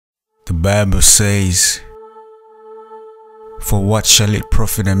The Bible says, "For what shall it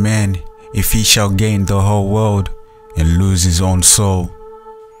profit a man if he shall gain the whole world and lose his own soul?"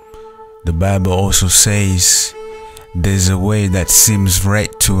 The Bible also says, "There's a way that seems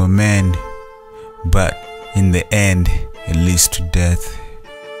right to a man, but in the end it leads to death."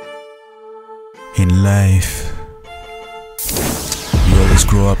 In life, you always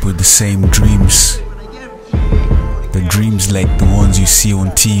grow up with the same dreams. The dreams like the ones you see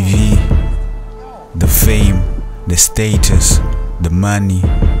on TV. The fame, the status, the money.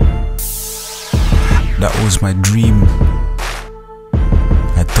 That was my dream.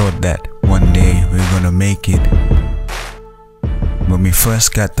 I thought that one day we were gonna make it. When we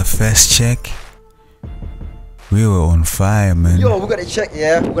first got the first check, we were on fire, man. Yo, we got a check,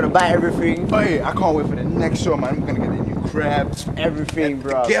 yeah? We're gonna buy everything. Hey, I can't wait for the next show, man. We're gonna get the new crabs. Everything,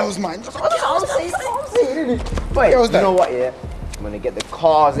 bro. Girls, man. I'm saying, wait, you know what, yeah? I'm gonna get the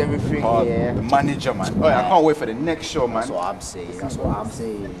cars, everything, yeah. The manager, man. Hey, I can't wait for the next show, man. That's what I'm saying, that's what I'm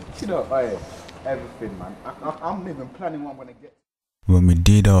saying. You know, hey, everything, man. I'm even planning what I'm gonna get. When we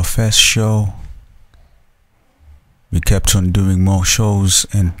did our first show, we kept on doing more shows,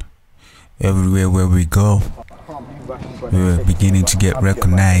 and everywhere where we go, we were beginning to get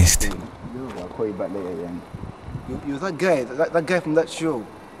recognized. I'll call you back later, yeah. You that guy from that show.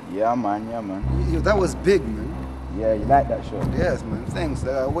 Yeah, man, yeah, man. That was big, man. Yeah, you like that show? Yes, man. Thanks.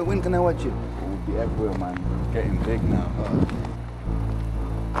 When can I watch it? We'll be everywhere, man. It's getting big now.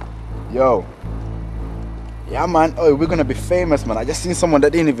 Yo. Yeah, man. Oh, we're gonna be famous, man. I just seen someone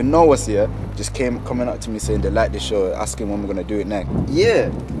that didn't even know us here. Just coming up to me saying they like the show, asking when we're gonna do it next. Yeah.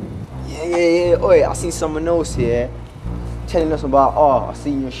 Oi, I see someone else here telling us about, oh, I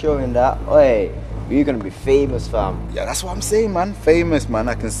seen your show and that. Oi, we're gonna be famous, fam. Yeah, that's what I'm saying, man. Famous, man.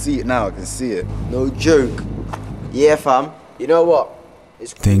 I can see it now. I can see it. No joke. Yeah, fam. You know what?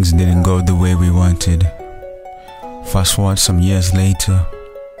 Things didn't go the way we wanted. Fast forward some years later,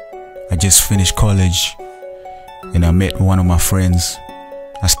 I just finished college and I met one of my friends.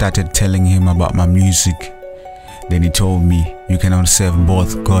 I started telling him about my music. Then he told me, "You cannot serve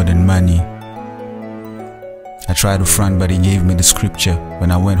both God and money." I tried to front, but he gave me the scripture.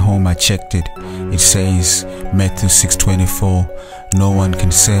 When I went home, I checked it. It says, Matthew 6:24, "No one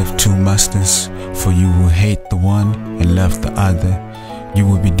can serve two masters, for you will hate the one and love the other. You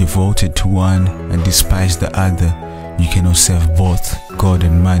will be devoted to one and despise the other. You cannot serve both God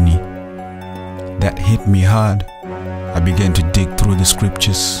and money." That hit me hard. I began to dig through the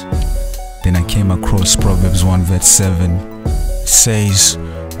scriptures. Then I came across Proverbs 1:7. It says,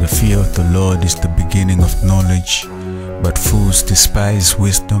 "The fear of the Lord is the beginning of knowledge, but fools despise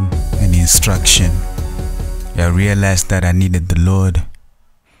wisdom and instruction." I realized that I needed the Lord,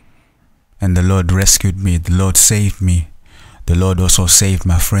 and the Lord rescued me. The Lord saved me. The Lord also saved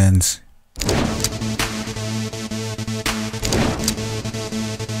my friends.